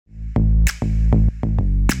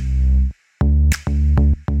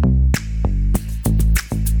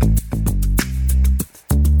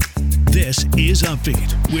is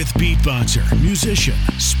Upbeat with beatboxer, musician,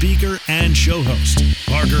 speaker, and show host,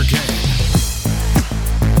 Parker Kane.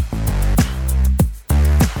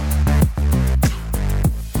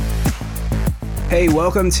 Hey,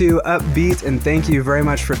 welcome to Upbeat, and thank you very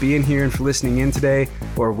much for being here and for listening in today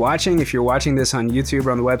or watching. If you're watching this on YouTube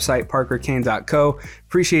or on the website, parkerkane.co,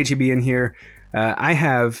 appreciate you being here. I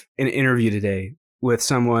have an interview today with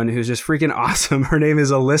someone who's just freaking awesome. Her name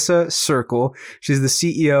is Alissa Circle. She's the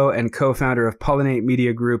CEO and co-founder of Pollinate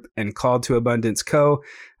Media Group and Called to Abundance Co.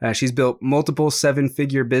 She's built multiple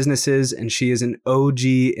seven-figure businesses, and she is an OG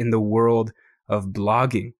in the world of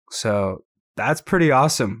blogging. So that's pretty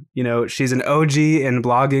awesome. You know, she's an OG in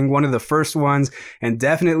blogging, one of the first ones, and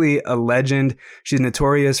definitely a legend. She's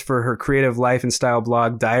notorious for her creative life and style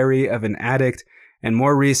blog, Diary of an Addict, and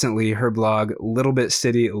more recently, her blog, Little Bit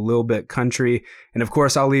City, A Little Bit Country. And of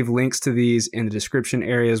course, I'll leave links to these in the description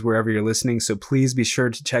areas wherever you're listening, so please be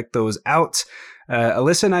sure to check those out.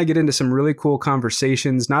 Alissa and I get into some really cool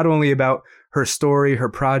conversations, not only about her story, her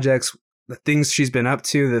projects, the things she's been up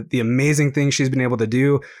to, the amazing things she's been able to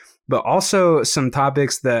do, but also some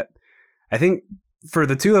topics that I think for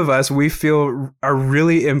the two of us, we feel are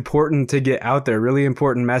really important to get out there, really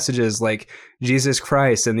important messages like Jesus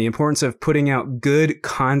Christ and the importance of putting out good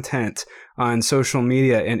content on social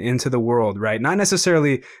media and into the world, right? Not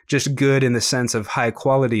necessarily just good in the sense of high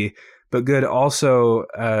quality, but good also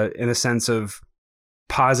in the sense of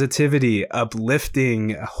positivity,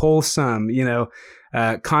 uplifting, wholesome,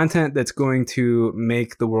 content that's going to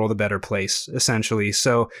make the world a better place, essentially.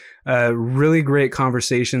 So really great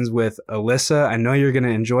conversations with Alissa. I know you're going to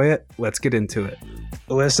enjoy it. Let's get into it.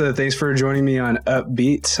 Alissa, thanks for joining me on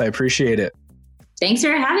Upbeat. I appreciate it. Thanks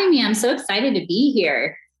for having me. I'm so excited to be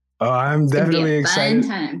here. Oh, I'm definitely excited.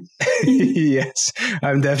 Fun time. Yes,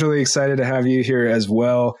 I'm definitely excited to have you here as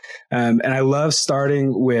well. And I love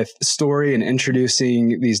starting with story and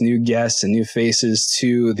introducing these new guests and new faces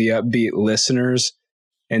to the Upbeat listeners.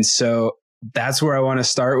 And so that's where I want to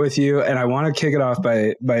start with you. And I want to kick it off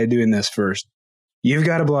by doing this first. You've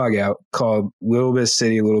got a blog out called Little Bit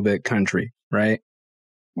City, Little Bit Country, right?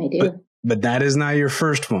 I do. But that is not your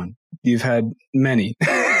first one. You've had many.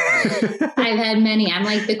 I've had many. I'm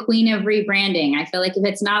like the queen of rebranding. I feel like if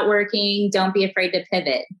it's not working, don't be afraid to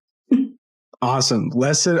pivot. Awesome.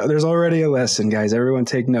 Lesson. There's already a lesson, guys. Everyone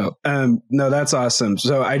take note. No, that's awesome.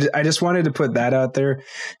 So I just wanted to put that out there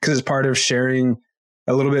because it's part of sharing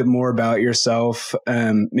a little bit more about yourself.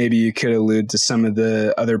 Maybe you could allude to some of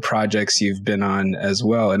the other projects you've been on as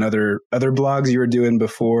well and other blogs you were doing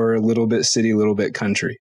before Little Bit City, Little Bit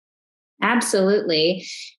Country. Absolutely.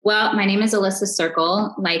 Well, my name is Alissa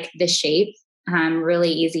Circle, like the shape.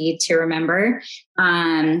 Really easy to remember.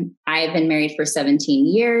 I've been married for 17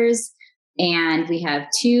 years and we have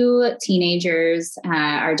two teenagers.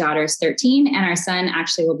 Our daughter's 13 and our son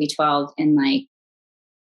actually will be 12 in like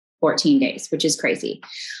 14 days, which is crazy.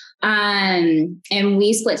 And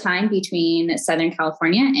we split time between Southern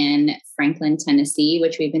California and Franklin, Tennessee,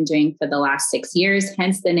 which we've been doing for the last 6 years,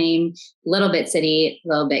 hence the name Little Bit City,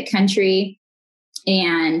 Little Bit Country.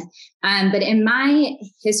 And, but in my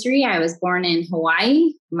history, I was born in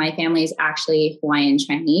Hawaii. My family is actually Hawaiian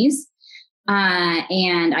Chinese.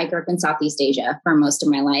 And I grew up in Southeast Asia for most of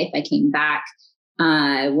my life. I came back,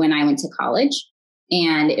 when I went to college,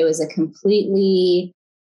 and it was a completely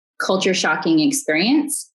culture shocking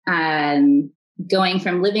experience. Going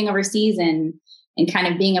from living overseas and kind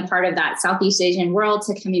of being a part of that Southeast Asian world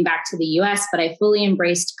to coming back to the US, but I fully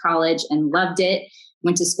embraced college and loved it.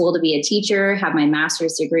 Went to school to be a teacher, had my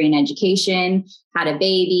master's degree in education, had a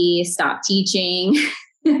baby, stopped teaching.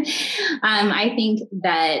 I think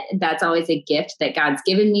that that's always a gift that God's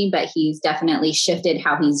given me, but he's definitely shifted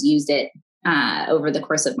how he's used it over the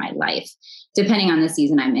course of my life, depending on the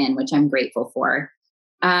season I'm in, which I'm grateful for.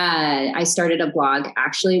 I started a blog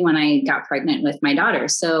actually when I got pregnant with my daughter.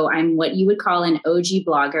 So I'm what you would call an OG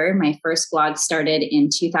blogger. My first blog started in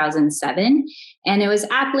 2007 and it was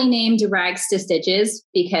aptly named Rags to Stitches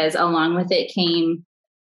because along with it came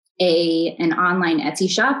an online Etsy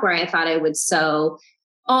shop where I thought I would sew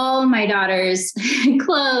all my daughter's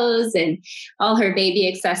clothes and all her baby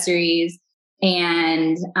accessories.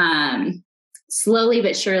 And, slowly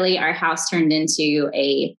but surely, our house turned into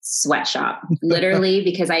a sweatshop, literally,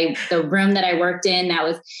 because the room that I worked in that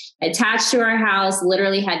was attached to our house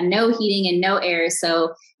literally had no heating and no air.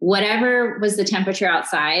 So whatever was the temperature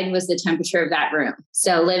outside was the temperature of that room.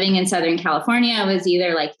 So living in Southern California was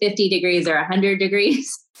either like 50 degrees or 100 degrees.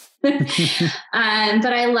 But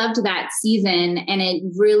I loved that season, and it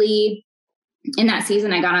really in that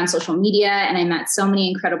season, I got on social media and I met so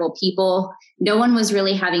many incredible people. No one was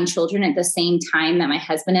really having children at the same time that my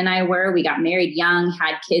husband and I were. We got married young,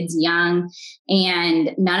 had kids young,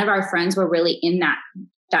 and none of our friends were really in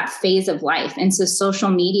that phase of life. And so social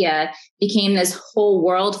media became this whole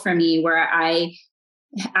world for me where I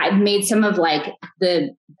made some of like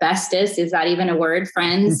the bestest, is that even a word,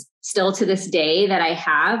 friends still to this day that I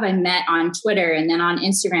have. I met on Twitter and then on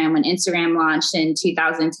Instagram when Instagram launched in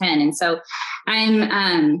 2010. And so I'm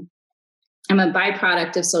a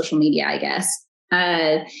byproduct of social media, I guess.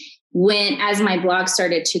 As my blog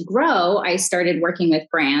started to grow, I started working with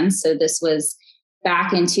brands. So this was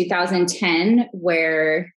back in 2010,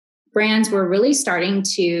 where brands were really starting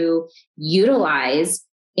to utilize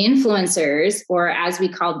influencers, or as we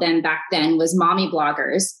called them back then, was mommy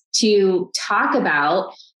bloggers, to talk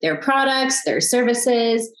about their products, their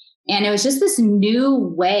services. And it was just this new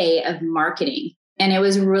way of marketing. And it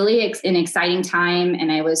was really an exciting time.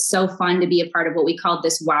 And it was so fun to be a part of what we called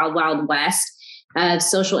this wild, wild west of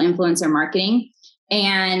social influencer marketing.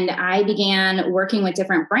 And I began working with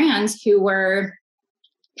different brands who were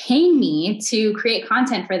paying me to create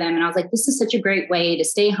content for them. And I was like, this is such a great way to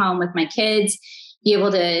stay home with my kids, be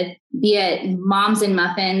able to be at Moms and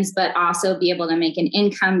Muffins, but also be able to make an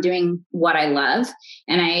income doing what I love.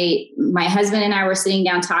 And my husband and I were sitting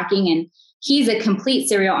down talking, and he's a complete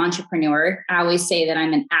serial entrepreneur. I always say that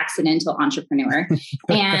I'm an accidental entrepreneur.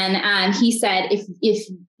 And he said, if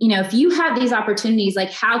you have these opportunities,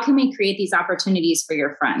 like, how can we create these opportunities for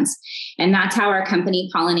your friends? And that's how our company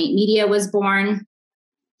Pollinate Media was born.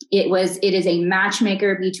 It is a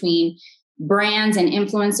matchmaker between brands and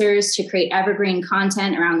influencers to create evergreen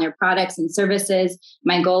content around their products and services.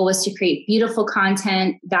 My goal was to create beautiful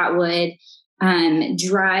content that would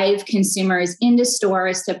drive consumers into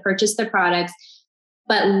stores to purchase the products,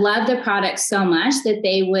 but love the product so much that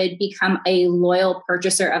they would become a loyal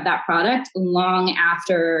purchaser of that product long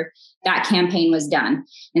after that campaign was done.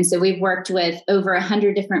 And so we've worked with over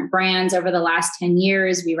 100 different brands over the last 10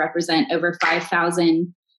 years. We represent over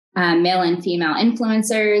 5,000 male and female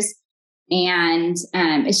influencers. And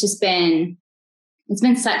it's been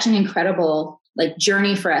such an incredible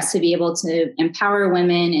journey for us to be able to empower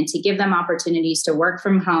women and to give them opportunities to work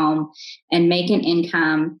from home and make an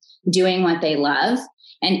income doing what they love.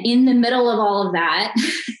 And in the middle of all of that,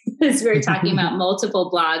 as we were talking about multiple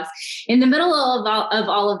blogs, in the middle of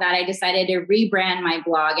all of that, I decided to rebrand my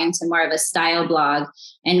blog into more of a style blog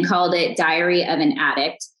and called it Diary of an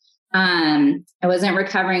Addict. I wasn't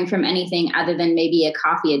recovering from anything other than maybe a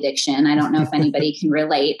coffee addiction. I don't know if anybody can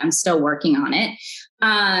relate. I'm still working on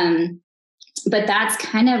it. But that's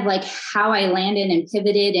kind of like how I landed and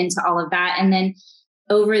pivoted into all of that. And then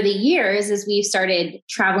over the years, as we've started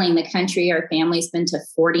traveling the country, our family's been to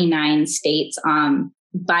 49 states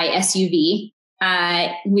by SUV.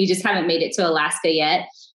 We just haven't made it to Alaska yet.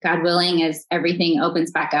 God willing, as everything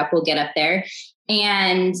opens back up, we'll get up there.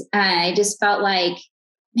 And I just felt like,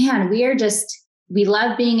 man, we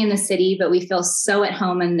love being in the city, but we feel so at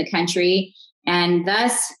home in the country. And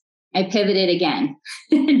thus I pivoted again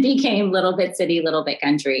and became little bit city, little bit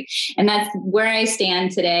country. And that's where I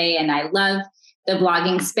stand today. And I love the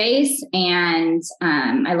blogging space, and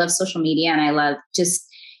I love social media, and I love just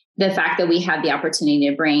the fact that we have the opportunity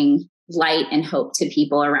to bring light and hope to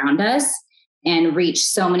people around us and reach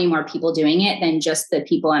so many more people doing it than just the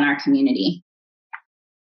people in our community.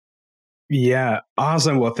 Yeah.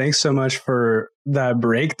 Awesome. Well, thanks so much for that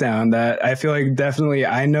breakdown. That I feel like definitely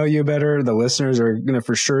I know you better. The listeners are going to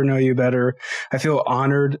for sure know you better. I feel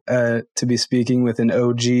honored to be speaking with an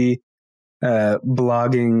OG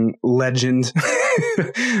blogging legend.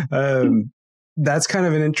 That's kind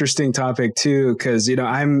of an interesting topic too, because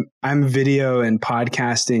I'm video and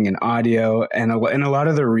podcasting and audio, and a lot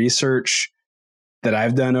of the research that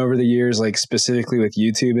I've done over the years, like specifically with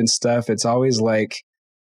YouTube and stuff, it's always like,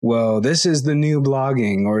 well, this is the new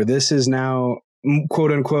blogging, or this is now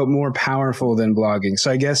quote unquote more powerful than blogging. So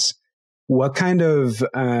I guess what kind of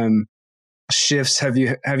shifts have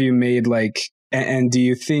you made? And do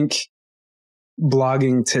you think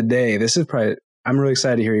blogging today, I'm really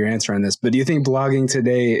excited to hear your answer on this, but do you think blogging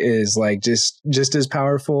today is just as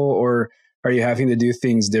powerful, or are you having to do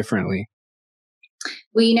things differently?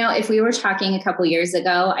 Well, if we were talking a couple years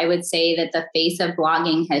ago, I would say that the face of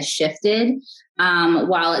blogging has shifted.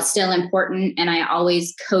 While it's still important, and I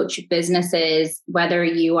always coach businesses, whether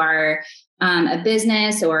you are a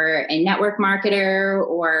business or a network marketer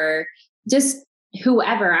or just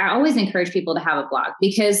whoever, I always encourage people to have a blog,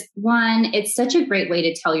 because one, it's such a great way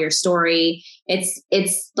to tell your story.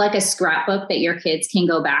 It's like a scrapbook that your kids can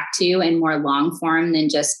go back to in more long form than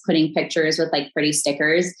just putting pictures with pretty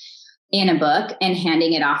stickers. in a book and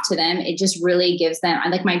handing it off to them. It just really gives them,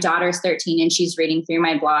 like my daughter's 13 and she's reading through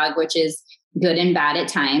my blog, which is good and bad at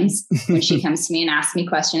times. When she comes to me and asks me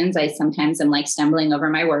questions, I sometimes am like stumbling over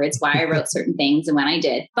my words, why I wrote certain things and when I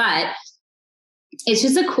did. But it's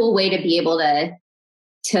just a cool way to be able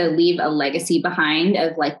to leave a legacy behind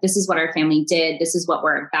of like, this is what our family did. This is what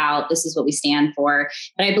we're about. This is what we stand for.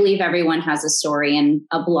 But I believe everyone has a story, and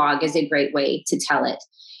a blog is a great way to tell it.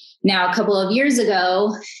 Now, a couple of years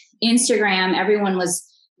ago, Instagram, everyone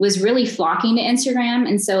was really flocking to Instagram.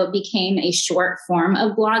 And so it became a short form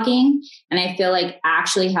of blogging. And I feel like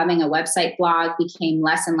actually having a website blog became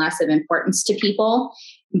less and less of importance to people.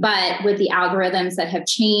 But with the algorithms that have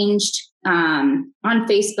changed on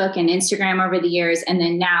Facebook and Instagram over the years, and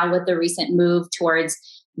then now with the recent move towards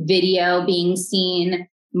video being seen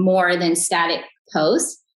more than static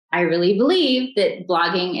posts, I really believe that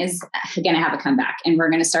blogging is going to have a comeback, and we're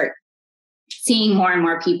going to start seeing more and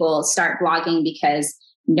more people start blogging because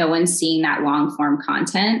no one's seeing that long form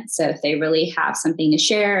content. So if they really have something to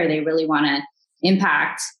share, or they really want to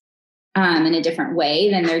impact in a different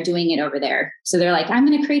way, then they're doing it over there. So they're like, I'm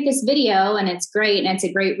going to create this video and it's great. And it's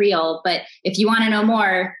a great reel. But if you want to know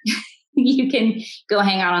more, you can go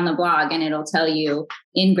hang out on the blog and it'll tell you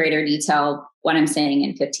in greater detail what I'm saying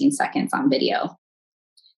in 15 seconds on video.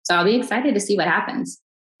 So I'll be excited to see what happens.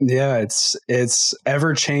 Yeah, it's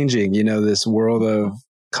ever changing, this world of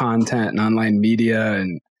content and online media,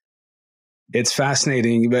 and it's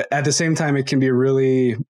fascinating, but at the same time, it can be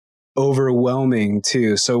really overwhelming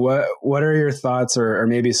too. So what are your thoughts, or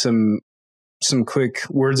maybe some quick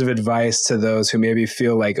words of advice to those who maybe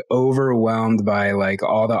feel like overwhelmed by like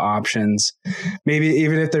all the options, maybe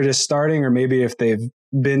even if they're just starting, or maybe if they've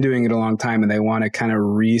been doing it a long time and they want to kind of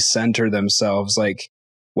recenter themselves? Like,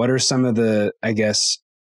 what are some of the, I guess,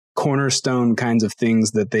 cornerstone kinds of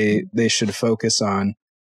things that they should focus on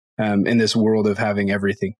in this world of having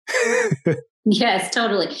everything? Yes,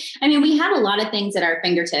 totally. I mean, we have a lot of things at our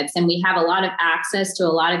fingertips, and we have a lot of access to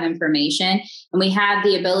a lot of information, and we have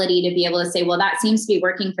the ability to be able to say, well, that seems to be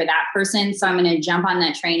working for that person, so I'm going to jump on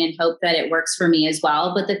that train and hope that it works for me as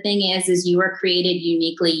well. But the thing is you are created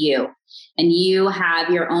uniquely you, and you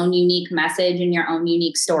have your own unique message and your own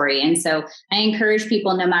unique story. And so I encourage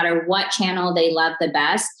people, no matter what channel they love the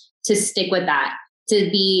best, to stick with that, to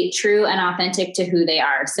be true and authentic to who they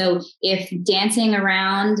are. So if dancing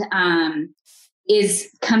around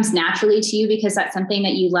comes naturally to you because that's something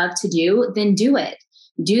that you love to do, then do it.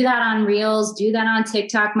 Do that on Reels, do that on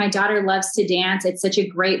TikTok. My daughter loves to dance. It's such a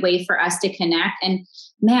great way for us to connect. And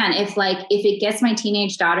man, if it gets my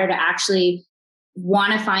teenage daughter to actually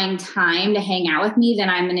want to find time to hang out with me, then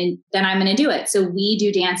I'm going to do it. So we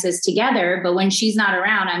do dances together, but when she's not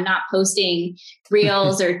around, I'm not posting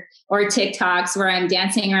Reels or TikToks where I'm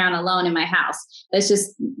dancing around alone in my house. That's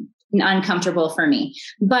just uncomfortable for me.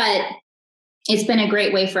 But it's been a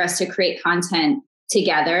great way for us to create content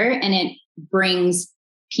together, and it brings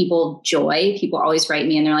people joy. People always write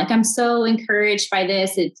me and they're like, I'm so encouraged by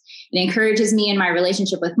this. It encourages me in my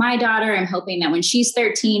relationship with my daughter. I'm hoping that when she's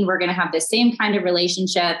 13, we're going to have the same kind of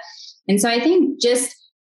relationship. And so I think just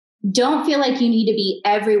don't feel like you need to be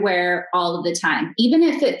everywhere all of the time. Even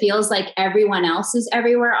if it feels like everyone else is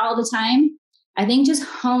everywhere all the time, I think just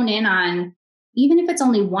hone in on, even if it's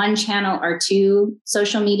only one channel or two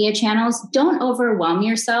social media channels, don't overwhelm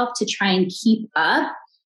yourself to try and keep up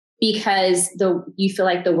because you feel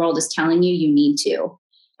like the world is telling you need to.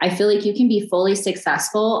 I feel like you can be fully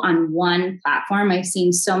successful on one platform. I've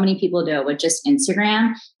seen so many people do it with just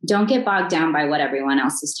Instagram. Don't get bogged down by what everyone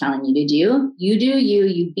else is telling you to do. You do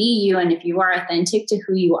you be you. And if you are authentic to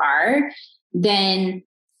who you are, then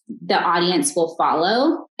the audience will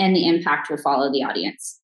follow and the impact will follow the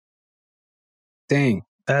audience. Dang,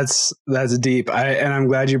 that's deep. And I'm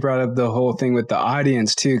glad you brought up the whole thing with the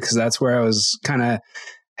audience too, because that's where I was kind of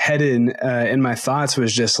headed in my thoughts,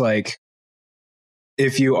 was just like,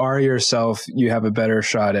 if you are yourself, you have a better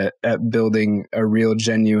shot at building a real,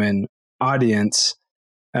 genuine audience.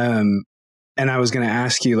 And I was going to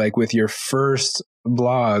ask you, like, with your first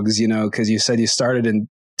blogs, because you said you started in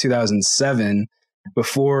 2007,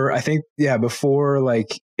 before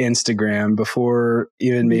like Instagram, before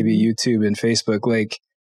even maybe YouTube and Facebook. Like,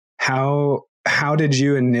 how did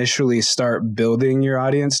you initially start building your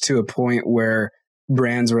audience to a point where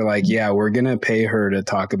brands were like, yeah, we're going to pay her to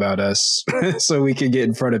talk about us so we could get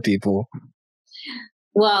in front of people?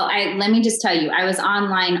 Well, let me just tell you, I was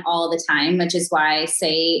online all the time, which is why I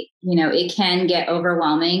say, it can get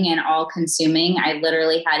overwhelming and all consuming. I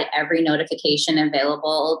literally had every notification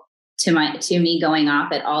available to me going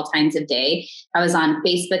off at all times of day. I was on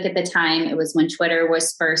Facebook at the time. It was when Twitter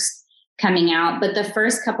was first coming out. But the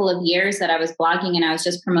first couple of years that I was blogging and I was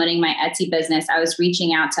just promoting my Etsy business, I was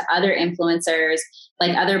reaching out to other influencers,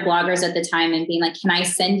 like other bloggers at the time, and being like, can I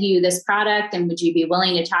send you this product? And would you be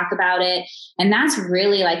willing to talk about it? And that's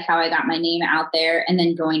really like how I got my name out there. And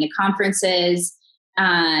then going to conferences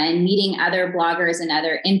and meeting other bloggers and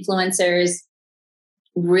other influencers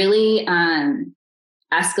really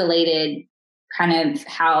escalated kind of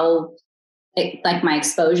how like my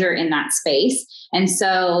exposure in that space. And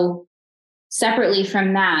so separately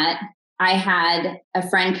from that, I had a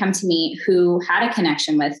friend come to me who had a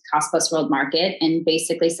connection with Cost Plus World Market and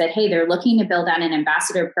basically said, hey, they're looking to build out an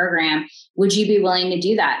ambassador program. Would you be willing to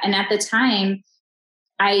do that? And at the time,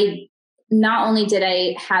 I not only did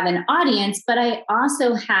I have an audience, but I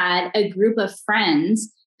also had a group of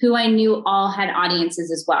friends who I knew all had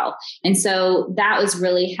audiences as well. And so that was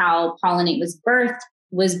really how Pollinate was birthed,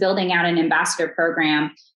 was building out an ambassador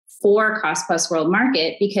program for Cost Plus World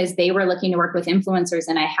Market, because they were looking to work with influencers.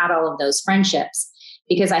 And I had all of those friendships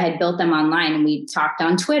because I had built them online, and we talked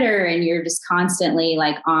on Twitter, and you're just constantly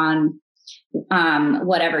like on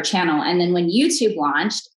whatever channel. And then when YouTube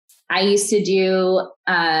launched, I used to do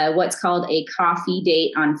what's called a coffee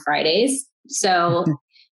date on Fridays. So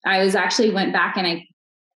I was actually went back and I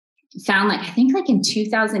found like, I think like in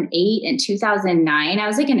 2008 and 2009, I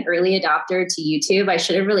was like an early adopter to YouTube. I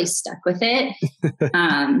should have really stuck with it.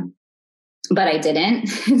 But I didn't.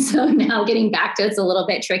 So now getting back to it's a little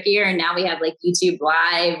bit trickier. And now we have like YouTube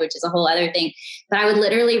Live, which is a whole other thing. But I would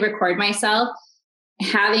literally record myself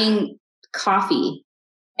having coffee,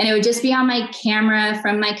 and it would just be on my camera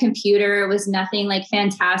from my computer. It was nothing like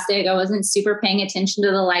fantastic. I wasn't super paying attention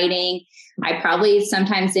to the lighting. I probably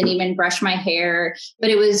sometimes didn't even brush my hair, but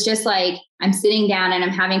it was just like, I'm sitting down and I'm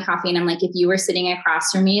having coffee. And I'm like, if you were sitting across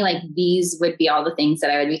from me, like these would be all the things that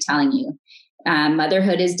I would be telling you.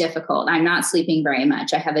 Motherhood is difficult. I'm not sleeping very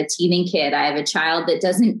much. I have a teething kid. I have a child that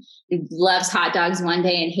loves hot dogs one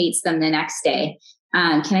day and hates them the next day.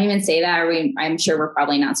 Can I even say that? I'm sure we're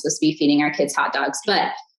probably not supposed to be feeding our kids hot dogs,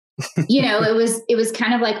 but you know, it was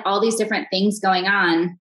kind of like all these different things going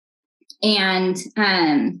on. And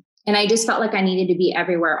I just felt like I needed to be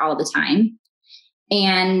everywhere all the time.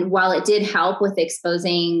 And while it did help with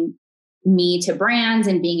exposing me to brands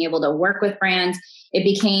and being able to work with brands, it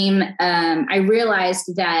became, I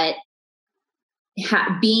realized that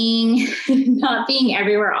not being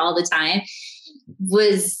everywhere all the time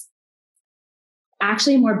was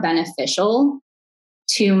actually more beneficial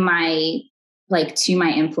to my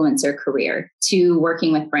influencer career, to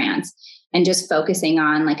working with brands, and just focusing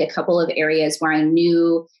on like a couple of areas where I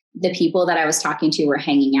knew the people that I was talking to were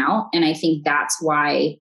hanging out. And I think that's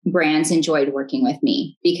why brands enjoyed working with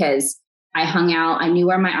me, because I hung out, I knew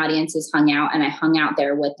where my audiences hung out, and I hung out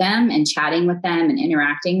there with them and chatting with them and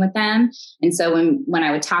interacting with them. And so when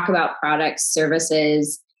I would talk about products,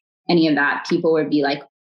 services, any of that, people would be like,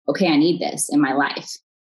 okay, I need this in my life.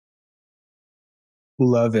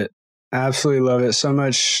 Love it. Absolutely love it. So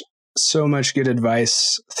much good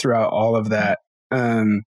advice throughout all of that.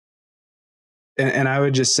 And I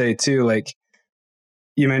would just say too, like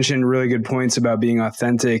you mentioned really good points about being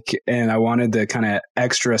authentic, and I wanted to kind of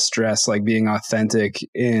extra stress like being authentic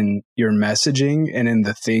in your messaging and in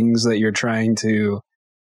the things that you're trying to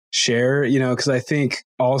share, you know, because I think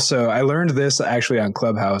also I learned this actually on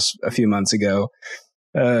Clubhouse a few months ago.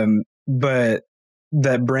 But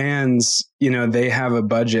that brands, you know, they have a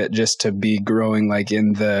budget just to be growing like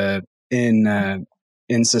in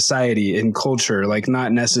society, in culture, like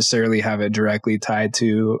not necessarily have it directly tied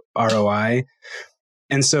to ROI.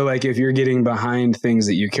 And so like if you're getting behind things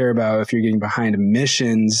that you care about, if you're getting behind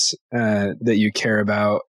missions that you care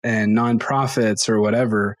about and nonprofits or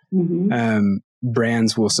whatever,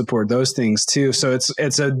 brands will support those things too. So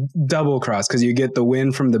it's a double cross, because you get the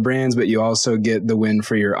win from the brands, but you also get the win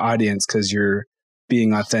for your audience because you're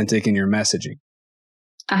being authentic in your messaging.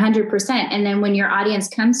 100%. And then when your audience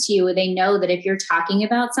comes to you, they know that if you're talking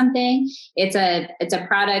about something, it's a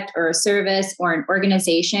product or a service or an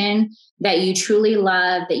organization that you truly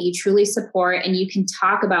love, that you truly support, and you can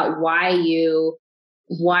talk about why you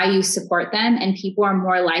support them. And people are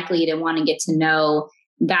more likely to want to get to know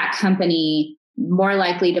that company, more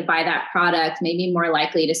likely to buy that product, maybe more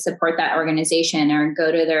likely to support that organization or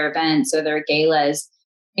go to their events or their galas.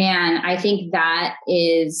 And I think that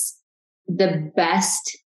is the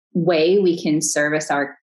best way we can service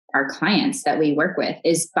our clients that we work with,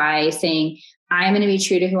 is by saying, I'm going to be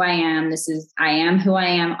true to who I am. I am who I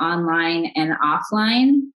am online and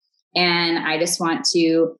offline. And I just want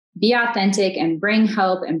to be authentic and bring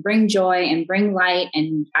hope and bring joy and bring light.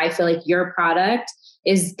 And I feel like your product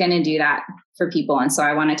is going to do that for people. And so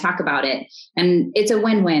I want to talk about it. And it's a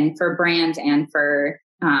win-win for brands and for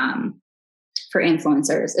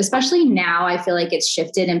influencers, especially now. I feel like it's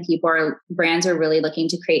shifted and brands are really looking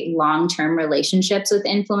to create long-term relationships with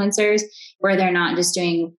influencers where they're not just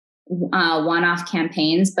doing one-off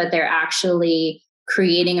campaigns, but they're actually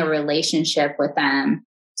creating a relationship with them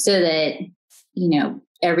so that,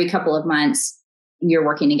 every couple of months you're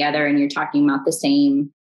working together and you're talking about the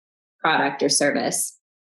same product or service.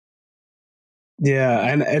 Yeah.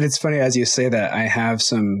 And it's funny, as you say that, I have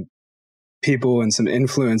some people and some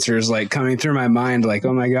influencers like coming through my mind, like,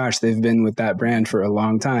 oh my gosh, they've been with that brand for a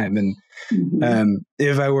long time. And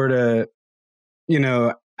if I were to,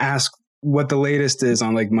 ask what the latest is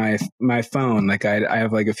on like my phone, like I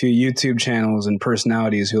have like a few YouTube channels and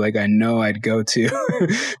personalities who like I know I'd go to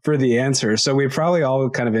for the answer. So we probably all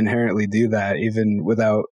kind of inherently do that even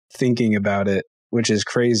without thinking about it, which is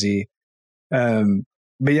crazy.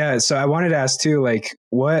 But yeah, so I wanted to ask too, like,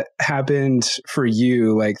 what happened for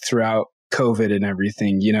you like throughout COVID and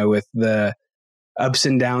everything, with the ups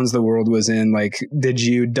and downs the world was in? Like, did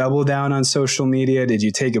you double down on social media? Did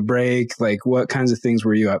you take a break? Like, what kinds of things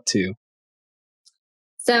were you up to?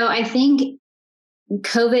 So I think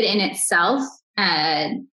COVID in itself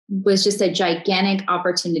was just a gigantic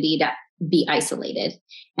opportunity to be isolated.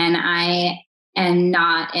 And I am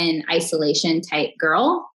not an isolation type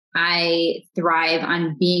girl. I thrive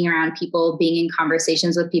on being around people, being in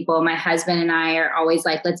conversations with people. My husband and I are always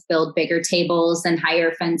like, let's build bigger tables and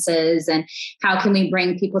higher fences. And how can we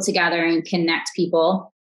bring people together and connect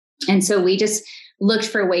people? And so we just looked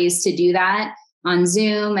for ways to do that on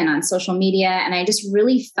Zoom and on social media. And I just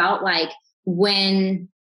really felt like when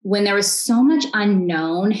there was so much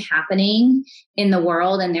unknown happening in the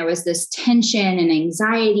world, and there was this tension and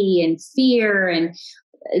anxiety and fear, and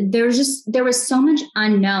there was so much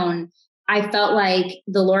unknown, I felt like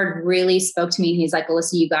the Lord really spoke to me. He's like,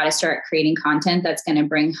 Alissa, you got to start creating content that's going to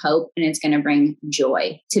bring hope and it's going to bring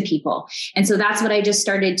joy to people. And so that's what I just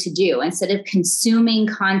started to do. Instead of consuming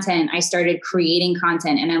content, I started creating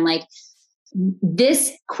content. And I'm like,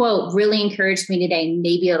 this quote really encouraged me today.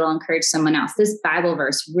 Maybe it'll encourage someone else. This Bible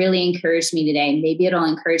verse really encouraged me today. Maybe it'll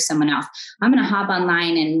encourage someone else. I'm going to hop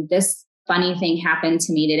online and this funny thing happened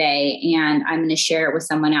to me today, and I'm going to share it with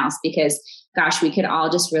someone else because, gosh, we could all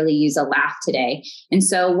just really use a laugh today. And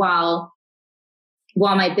so while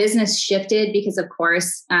my business shifted, because of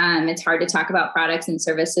course, it's hard to talk about products and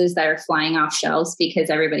services that are flying off shelves because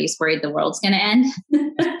everybody's worried the world's going to end.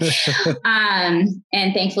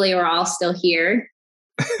 And thankfully, we're all still here.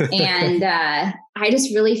 And I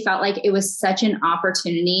just really felt like it was such an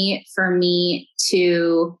opportunity for me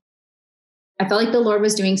I felt like the Lord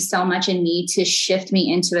was doing so much in me to shift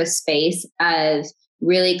me into a space of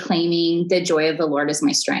really claiming the joy of the Lord as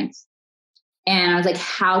my strength. And I was like,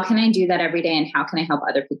 how can I do that every day? And how can I help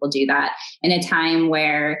other people do that in a time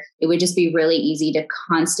where it would just be really easy to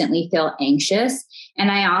constantly feel anxious?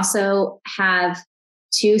 And I also have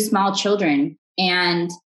 2 small children,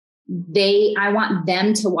 and I want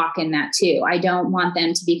them to walk in that too. I don't want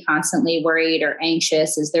them to be constantly worried or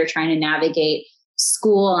anxious as they're trying to navigate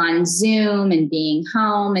school on Zoom and being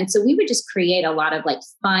home. And so we would just create a lot of like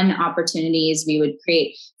fun opportunities. We would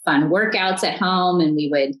create fun workouts at home, and we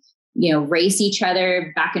would, race each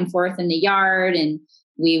other back and forth in the yard, and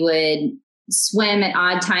we would swim at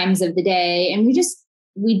odd times of the day. And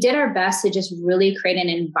we did our best to just really create an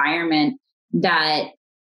environment that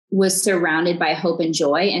was surrounded by hope and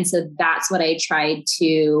joy. And so that's what I tried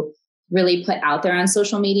to really put out there on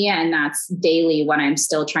social media. And that's daily what I'm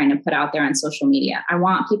still trying to put out there on social media. I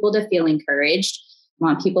want people to feel encouraged. I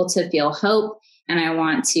want people to feel hope. And I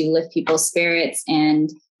want to lift people's spirits. And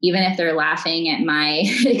even if they're laughing at my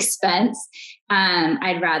expense,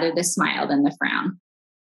 I'd rather the smile than the frown.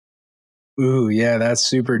 Ooh, yeah, that's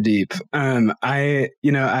super deep. I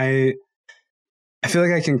feel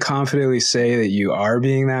like I can confidently say that you are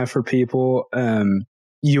being that for people.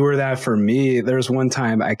 You were that for me. There was one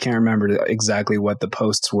time, I can't remember exactly what the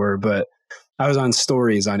posts were, but I was on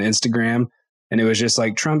stories on Instagram, and it was just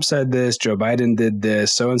like, Trump said this, Joe Biden did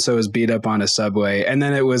this, so-and-so is beat up on a subway. And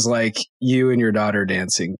then it was like you and your daughter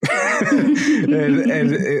dancing.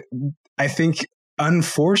 I think,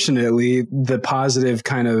 unfortunately, the positive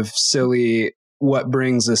kind of silly, what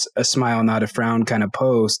brings a smile, not a frown kind of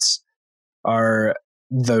posts are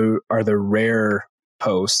the rare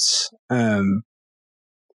posts.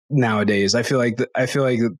 Nowadays, I feel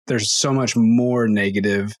like there's so much more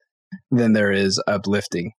negative than there is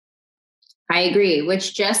uplifting. I agree,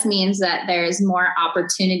 which just means that there's more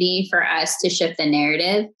opportunity for us to shift the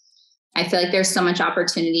narrative. I feel like there's so much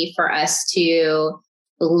opportunity for us to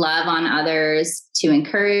love on others, to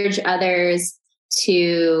encourage others,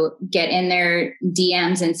 to get in their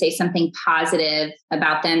DMs and say something positive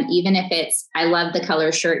about them, even if it's, I love the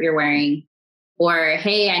color shirt you're wearing, or,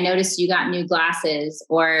 hey, I noticed you got new glasses,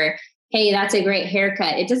 or, hey, that's a great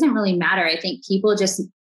haircut. It doesn't really matter. I think people just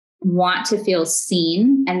want to feel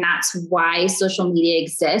seen. And that's why social media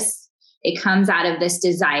exists. It comes out of this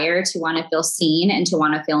desire to want to feel seen and to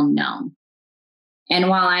want to feel known. And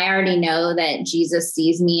while I already know that Jesus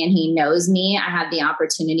sees me and he knows me, I have the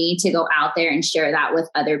opportunity to go out there and share that with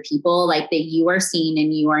other people, like that you are seen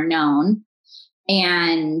and you are known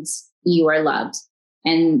and you are loved.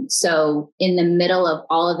 And so in the middle of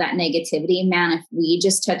all of that negativity, man, if we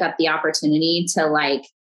just took up the opportunity to, like,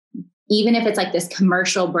 even if it's like this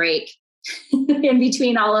commercial break in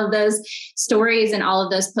between all of those stories and all of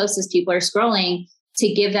those posts as people are scrolling,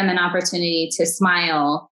 to give them an opportunity to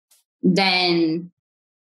smile, then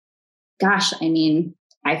gosh, I mean,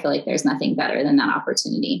 I feel like there's nothing better than that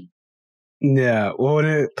opportunity. Yeah. Well, and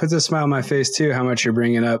it puts a smile on my face too, how much you're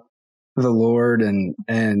bringing up the Lord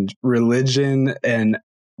and religion. And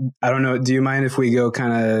I don't know, do you mind if we go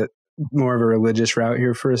kind of more of a religious route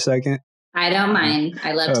here for a second? I don't mind.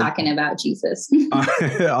 I love talking about Jesus.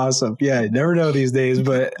 Awesome. Yeah. Never know these days,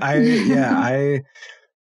 but I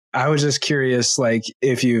was just curious, like,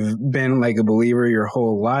 if you've been like a believer your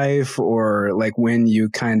whole life, or like when you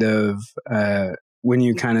kind of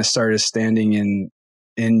started standing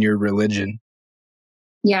in your religion.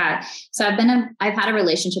 Yeah. So I've had a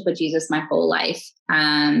relationship with Jesus my whole life.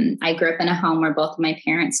 I grew up in a home where both of my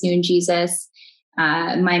parents knew Jesus.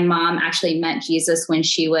 My mom actually met Jesus when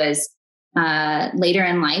she was later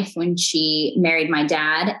in life, when she married my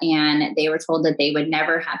dad, and they were told that they would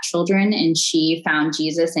never have children. And she found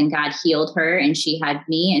Jesus and God healed her, and she had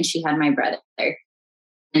me and she had my brother.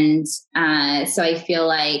 And so I feel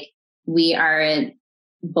like we are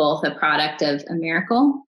both a product of a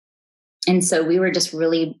miracle. And so we were just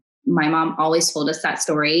really, my mom always told us that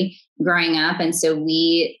story growing up. And so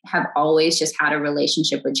we have always just had a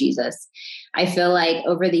relationship with Jesus. I feel like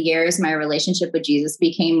over the years, my relationship with Jesus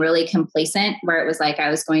became really complacent, where it was like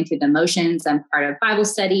I was going through the motions. I'm part of Bible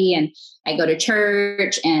study and I go to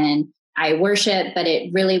church and I worship, but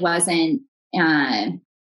it really wasn't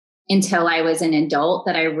until I was an adult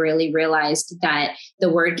that I really realized that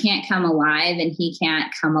the word can't come alive and he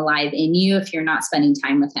can't come alive in you if you're not spending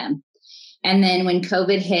time with him. And then when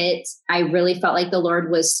COVID hit, I really felt like the Lord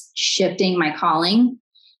was shifting my calling.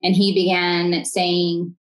 And he began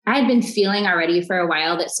saying, I had been feeling already for a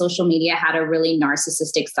while that social media had a really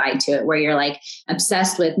narcissistic side to it, where you're like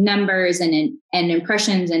obsessed with numbers and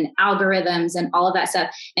impressions and algorithms and all of that stuff.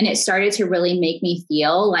 And it started to really make me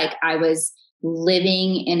feel like I was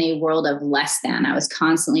living in a world of less than. I was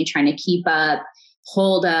constantly trying to keep up,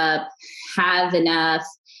 hold up, have enough,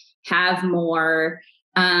 have more.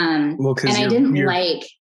 Well, and I didn't like.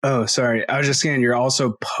 Oh, sorry. I was just saying, you're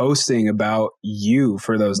also posting about you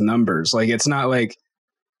for those numbers. Like, it's not like,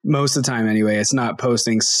 most of the time anyway, it's not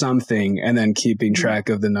posting something and then keeping track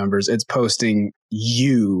of the numbers. It's posting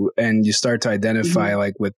you, and you start to identify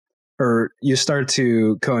like with, or you start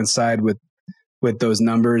to coincide with those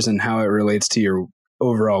numbers and how it relates to your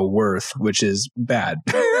overall worth, which is bad.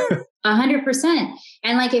 100%.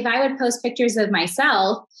 And like, if I would post pictures of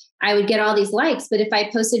myself, I would get all these likes. But if I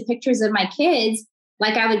posted pictures of my kids,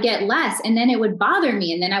 like, I would get less, and then it would bother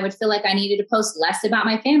me. And then I would feel like I needed to post less about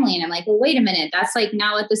my family. And I'm like, well, wait a minute, that's like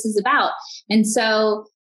not what this is about. And so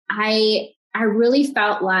I really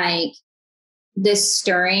felt like this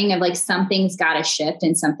stirring of like, something's got to shift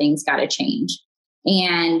and something's got to change.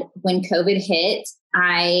 And when COVID hit,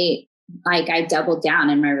 I doubled down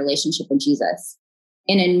in my relationship with Jesus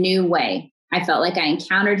in a new way. I felt like I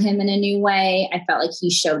encountered him in a new way. I felt like he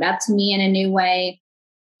showed up to me in a new way.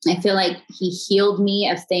 I feel like he healed me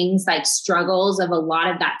of things like struggles of a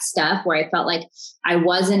lot of that stuff where I felt like I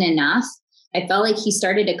wasn't enough. I felt like he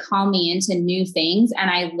started to call me into new things. And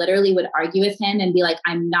I literally would argue with him and be like,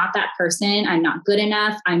 I'm not that person. I'm not good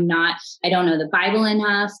enough. I don't know the Bible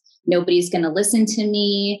enough. Nobody's going to listen to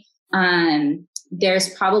me. There's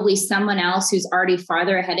probably someone else who's already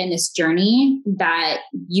farther ahead in this journey that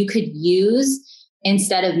you could use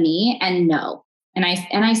instead of me. And no. And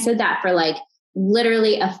I said that for like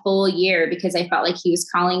literally a full year, because I felt like he was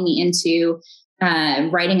calling me into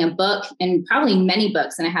writing a book, and probably many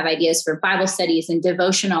books. And I have ideas for Bible studies and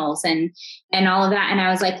devotionals and all of that. And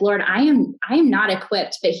I was like, Lord, I am not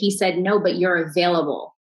equipped. But he said, no, but you're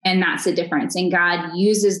available. And that's the difference. And God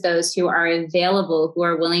uses those who are available, who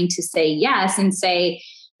are willing to say yes and say,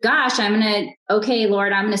 gosh, okay,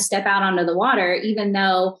 Lord, I'm going to step out onto the water, even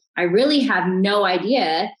though I really have no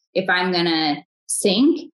idea if I'm going to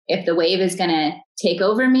sink, if the wave is going to take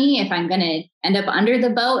over me, if I'm going to end up under the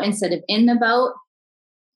boat instead of in the boat.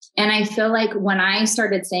 And I feel like when I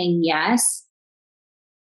started saying yes,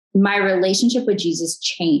 my relationship with Jesus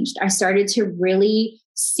changed. I started to really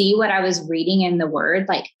see what I was reading in the word,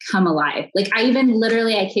 like come alive. Like I even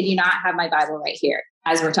literally, I kid you not, have my Bible right here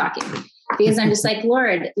as we're talking, because I'm just like,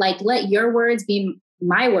 Lord, like let your words be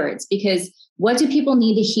my words, because what do people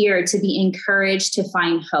need to hear to be encouraged to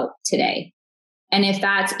find hope today? And if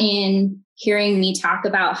that's in hearing me talk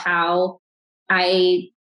about how I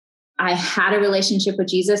had a relationship with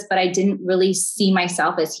Jesus, but I didn't really see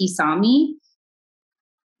myself as he saw me,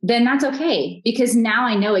 then that's okay, because now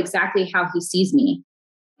I know exactly how he sees me.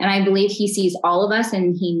 And I believe he sees all of us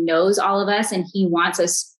and he knows all of us and he wants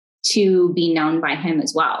us to be known by him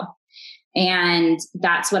as well. And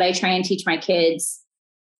that's what I try and teach my kids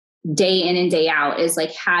day in and day out, is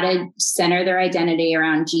like how to center their identity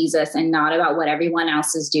around Jesus and not about what everyone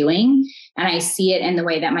else is doing. And I see it in the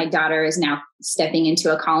way that my daughter is now stepping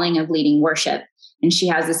into a calling of leading worship. And she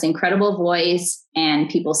has this incredible voice and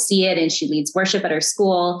people see it, and she leads worship at her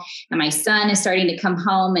school. And my son is starting to come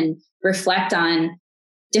home and reflect on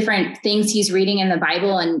different things he's reading in the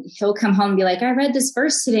Bible. And he'll come home and be like, I read this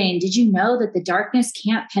verse today, and did you know that the darkness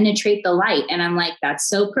can't penetrate the light? And I'm like, that's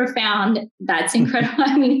so profound. That's incredible.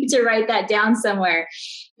 We need to write that down somewhere.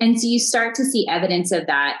 And so you start to see evidence of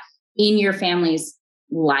that in your family's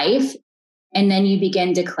life. And then you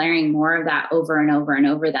begin declaring more of that over and over and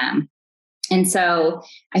over them. And so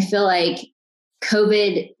I feel like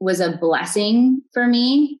COVID was a blessing for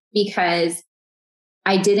me, because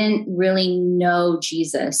I didn't really know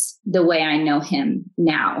Jesus the way I know him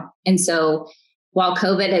now. And so while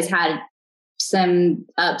COVID has had some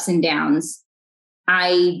ups and downs,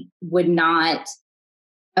 I would not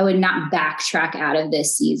backtrack out of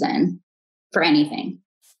this season for anything.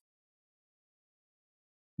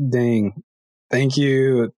 Dang. Thank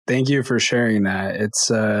you. Thank you for sharing that.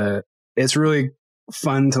 It's really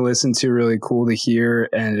fun to listen to, really cool to hear.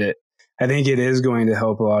 And I think it is going to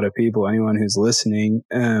help a lot of people, anyone who's listening.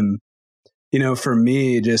 For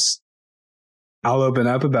me, I'll open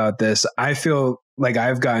up about this. I feel like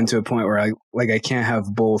I've gotten to a point where I can't have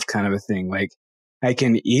both kind of a thing. Like I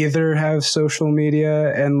can either have social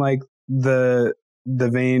media and like the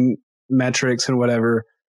vain metrics and whatever,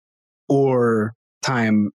 or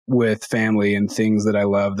time with family and things that I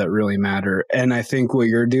love that really matter. And I think what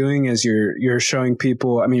you're doing is you're showing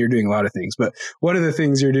people, I mean, you're doing a lot of things, but one of the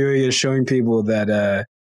things you're doing is showing people that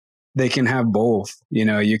they can have both.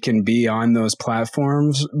 You can be on those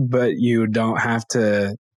platforms, but you don't have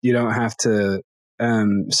to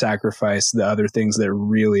sacrifice the other things that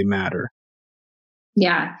really matter.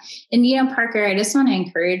 Yeah. And, Parker, I just want to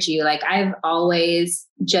encourage you. Like, I've always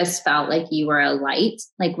just felt like you were a light.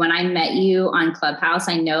 Like when I met you on Clubhouse,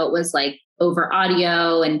 I know it was like over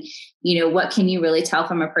audio and, what can you really tell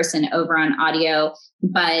from a person over on audio?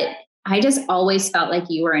 But I just always felt like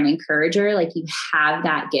you were an encourager, like you have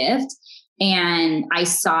that gift. And I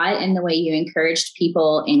saw it in the way you encouraged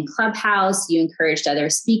people in Clubhouse. You encouraged other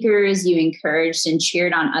speakers. You encouraged and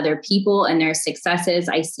cheered on other people and their successes.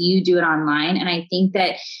 I see you do it online. And I think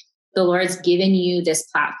that the Lord's given you this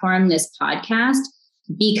platform, this podcast,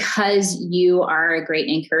 because you are a great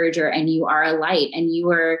encourager and you are a light, and you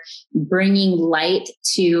are bringing light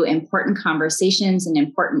to important conversations and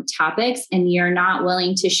important topics. And you're not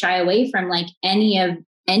willing to shy away from like any of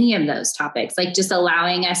those topics, like just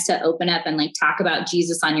allowing us to open up and like talk about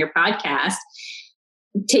Jesus on your podcast,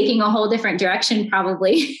 taking a whole different direction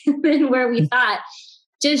probably than where we thought,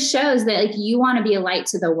 just shows that like you want to be a light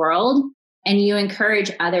to the world and you encourage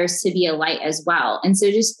others to be a light as well. And so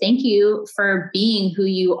just thank you for being who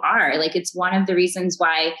you are. Like it's one of the reasons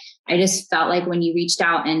why I just felt like when you reached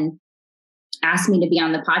out and asked me to be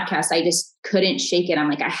on the podcast, I just couldn't shake it. I'm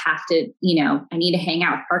like, I have to, I need to hang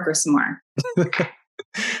out with Parker some more.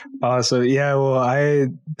 Awesome. Yeah. Well, I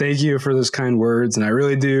thank you for those kind words. And I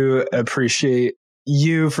really do appreciate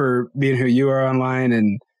you for being who you are online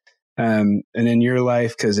and in your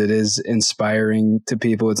life, because it is inspiring to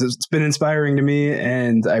people. It's been inspiring to me,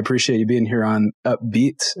 and I appreciate you being here on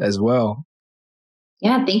Upbeat as well.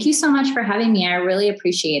 Yeah. Thank you so much for having me. I really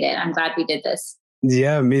appreciate it. I'm glad we did this.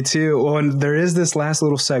 Yeah, me too. Well, and there is this last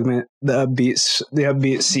little segment, the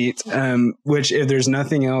upbeat seat, which if there's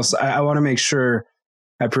nothing else, I want to make sure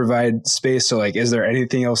I provide space. So like, is there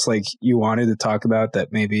anything else like you wanted to talk about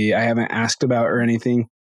that maybe I haven't asked about or anything?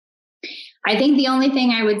 I think the only thing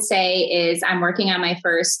I would say is I'm working on my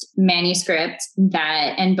first manuscript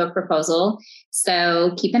and book proposal.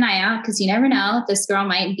 So keep an eye out, because you never know. This girl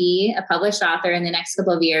might be a published author in the next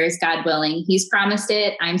couple of years, God willing. He's promised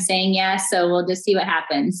it. I'm saying yes. So we'll just see what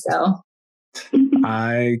happens. So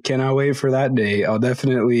I cannot wait for that day. I'll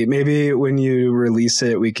definitely, maybe when you release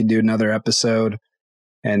it, we could do another episode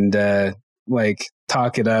and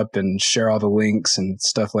talk it up and share all the links and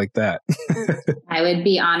stuff like that. I would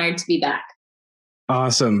be honored to be back.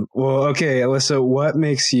 Awesome. Well, okay, Alissa, what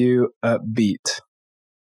makes you upbeat?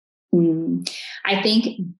 I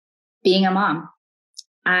think being a mom.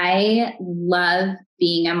 I love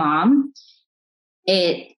being a mom.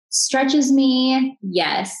 It stretches me,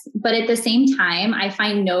 yes, but at the same time, I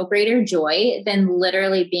find no greater joy than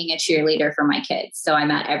literally being a cheerleader for my kids. So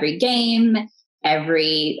I'm at every game,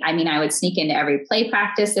 I would sneak into every play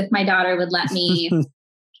practice if my daughter would let me.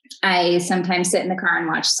 I sometimes sit in the car and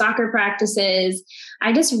watch soccer practices.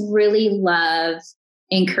 I just really love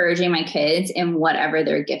encouraging my kids in whatever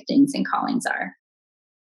their giftings and callings are.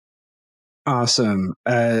 Awesome.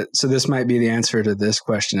 So this might be the answer to this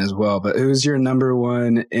question as well, but who's your number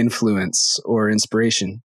one influence or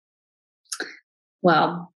inspiration?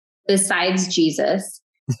 Well, besides Jesus,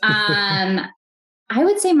 I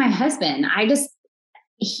would say my husband.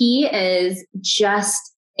 He is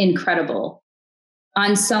just incredible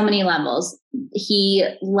on so many levels. He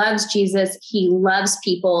loves Jesus. He loves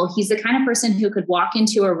people. He's the kind of person who could walk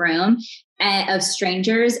into a room of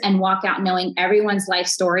strangers and walk out knowing everyone's life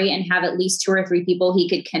story and have at least 2 or 3 people he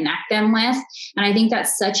could connect them with. And I think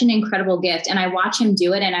that's such an incredible gift. And I watch him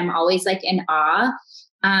do it, and I'm always in awe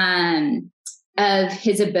of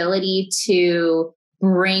his ability to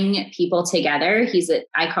bring people together.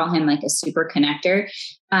 I call him a super connector.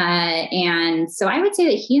 And so I would say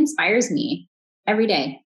that he inspires me every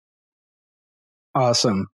day.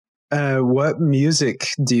 Awesome. What music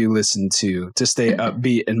do you listen to stay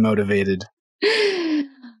upbeat and motivated?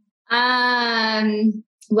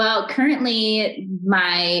 Well, currently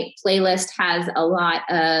my playlist has a lot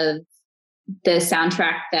of the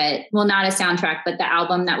soundtrack not a soundtrack, but the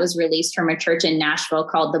album that was released from a church in Nashville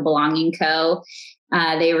called The Belonging Co.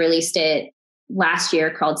 They released it last year,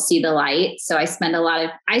 called See the Light. So I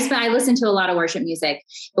listen to a lot of worship music,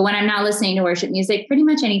 but when I'm not listening to worship music, pretty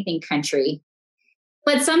much anything country.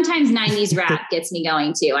 But sometimes 90s rap gets me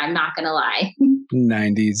going too. I'm not going to lie.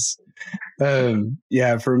 90s.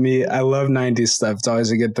 Yeah, for me, I love 90s stuff. It's always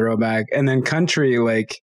a good throwback. And then country,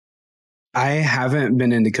 I haven't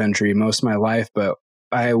been into country most of my life, but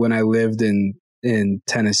when I lived in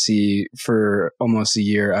Tennessee for almost a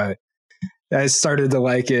year, I started to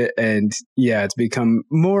like it, and yeah, it's become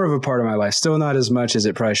more of a part of my life. Still not as much as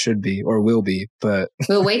it probably should be or will be, but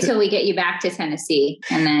we'll wait till we get you back to Tennessee,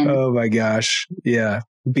 and then oh my gosh, yeah,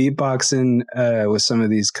 beatboxing with some of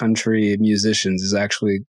these country musicians is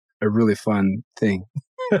actually a really fun thing.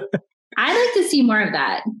 I'd like to see more of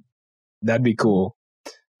that. That'd be cool.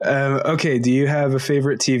 Okay, do you have a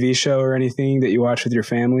favorite TV show or anything that you watch with your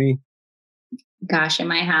family? Gosh, in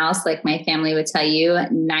my house, my family would tell you,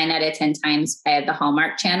 9 out of 10 times I have the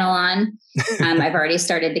Hallmark Channel on. I've already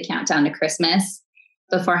started the countdown to Christmas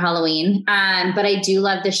before Halloween. But I do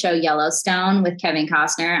love the show Yellowstone with Kevin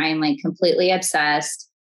Costner. I'm completely obsessed.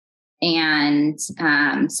 And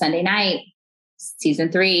Sunday night,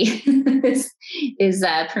 season 3 is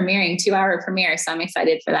premiering, 2-hour premiere. So I'm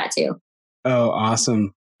excited for that too. Oh,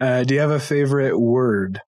 awesome. Do you have a favorite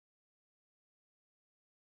word?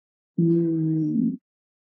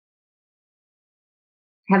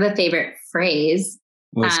 I have a favorite phrase,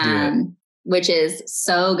 Let's do it. Which is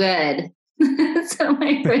so good. So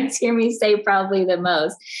my friends hear me say probably the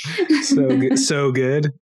most. So good. So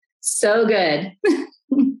good. So good.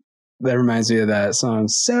 That reminds me of that song.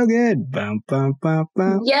 So good. Bum, bum, bum,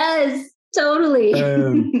 bum. Yes, totally.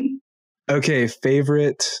 Okay.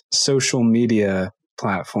 Favorite social media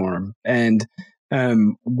platform, and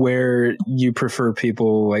where you prefer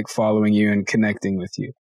people following you and connecting with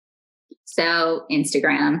you? So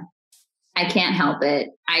Instagram. I can't help it.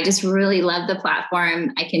 I just really love the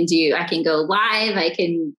platform. I can go live. I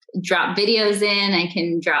can drop videos in. I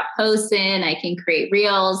can drop posts in. I can create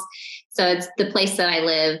reels. So it's the place that I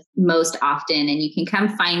live most often, and you can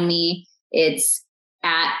come find me. It's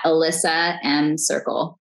at Alissa M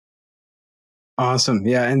Circle. Awesome.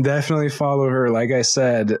 Yeah. And definitely follow her. Like I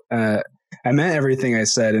said, I meant everything I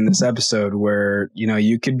said in this episode, where,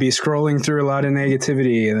 you could be scrolling through a lot of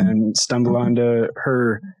negativity and then stumble onto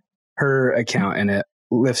her account, and it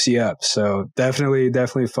lifts you up. So definitely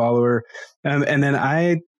follow her. And then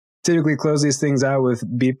I typically close these things out with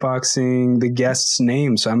beatboxing the guest's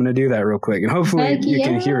name. So I'm going to do that real quick, and hopefully you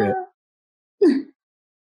can hear it.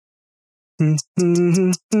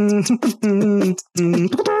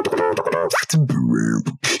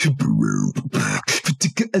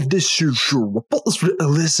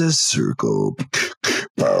 Alissa Circle.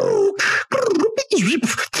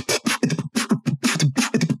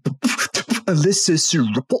 Alissa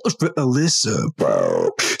Circle. Alissa.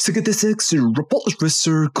 Look at the sexy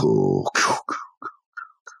circle.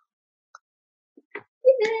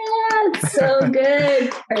 Yeah, so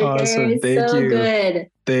good. Parker. Awesome. Thank so you. Good.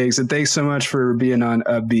 Thanks. And thanks so much for being on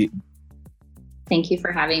Upbeat. Thank you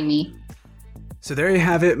for having me. So there you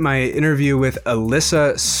have it, my interview with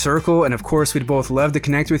Alissa Circle. And of course, we'd both love to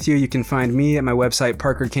connect with you. You can find me at my website,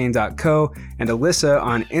 parkerkane.co, and Alissa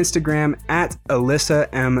on Instagram at Alissa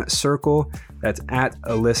M Circle. That's at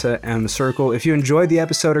Alissa M Circle. If you enjoyed the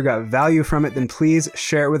episode or got value from it, then please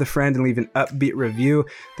share it with a friend and leave an upbeat review.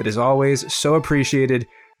 That is always so appreciated.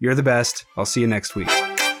 You're the best. I'll see you next week.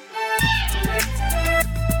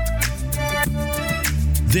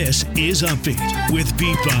 This is Upbeat with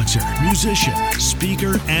beatboxer, musician,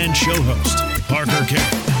 speaker, and show host, Parker Kane.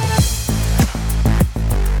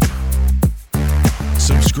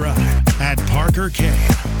 Subscribe at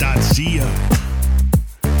parkerkane.co.